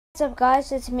What's up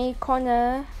guys, it's me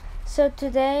Connor. So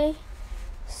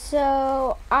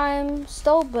I'm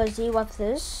still busy with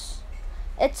this.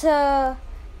 It's a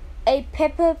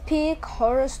Peppa Pig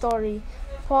horror story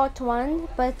part 1,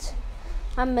 but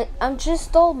I'm just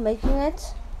still making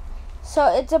it. So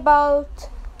it's about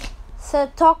the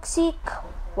toxic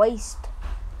waste.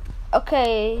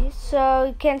 Okay, so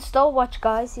you can still watch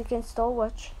guys, you can still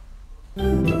watch.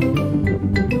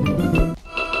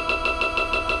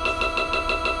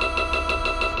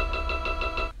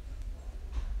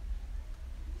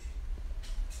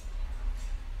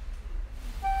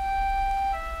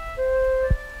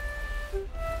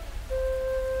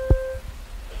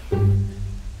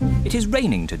 It is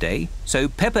raining today, so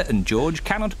Peppa and George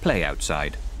cannot play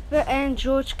outside. Peppa and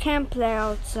George can play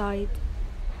outside.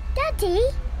 Daddy,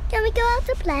 can we go out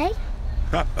to play?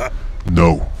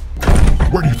 No.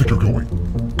 Where do you think you're going?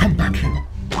 Come back here.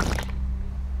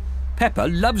 Peppa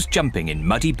loves jumping in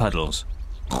muddy puddles.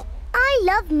 I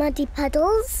love muddy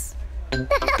puddles.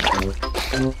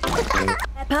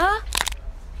 Peppa,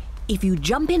 if you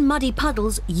jump in muddy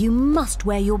puddles, you must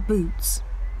wear your boots.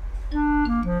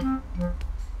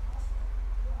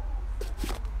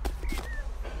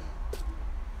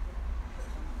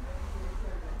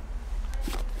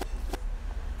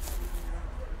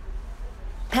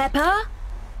 Peppa?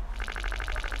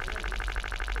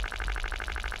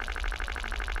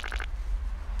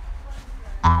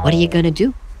 What are you going to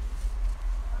do?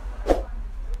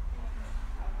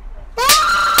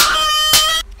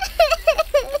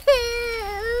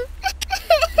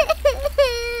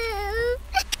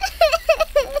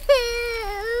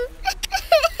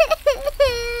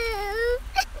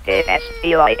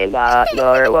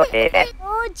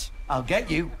 George. I'll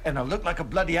get you, and I'll look like a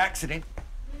bloody accident.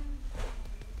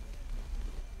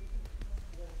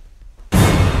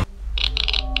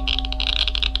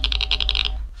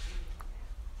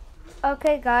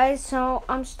 Okay guys, so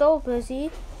I'm still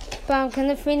busy, but I'm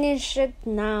gonna finish it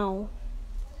now.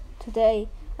 Today.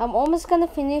 I'm almost gonna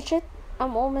finish it.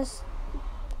 I'm almost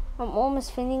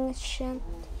finished it.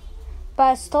 But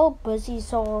I'm still busy,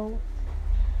 so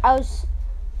I'll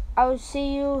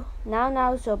see you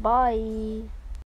now, so bye.